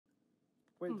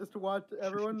Wait, just to watch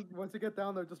everyone. Once you get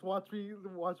down there, just watch me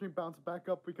bounce back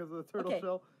up because of the turtle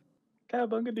shell.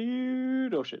 Cowabunga,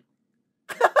 dude! Oh shit!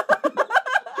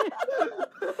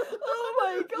 Oh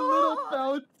my god! Little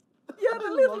bounce. Yeah, the I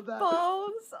little love that.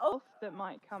 bounce. Oh, That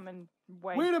might come and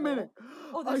wait. Wait a minute!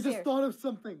 Oh, I they're just here. thought of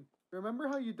something. Remember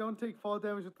how you don't take fall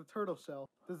damage with the turtle shell?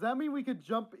 Does that mean we could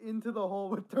jump into the hole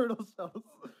with turtle shells?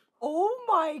 Oh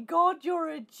my god, you're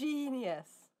a genius.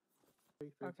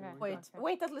 Okay. Wait, Okay.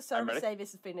 wait until the server ready. save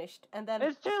is finished, and then...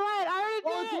 It's too late. I already Oh,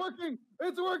 did it's it. working!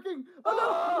 It's working! Oh no,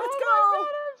 let's Oh go! my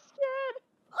god, I'm scared.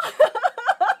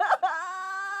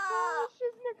 Ah!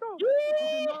 She's Nicole. It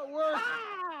did not work!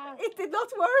 Ah! It did not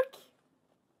work.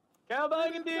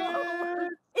 Cowabunga,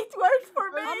 dude! It worked for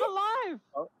me. I'm alive.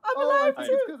 I'm Oh, I alive think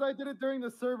too. it's because I did it during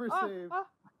the server Ah, save. ah.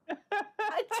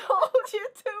 I told you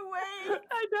to wait.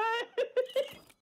 I died!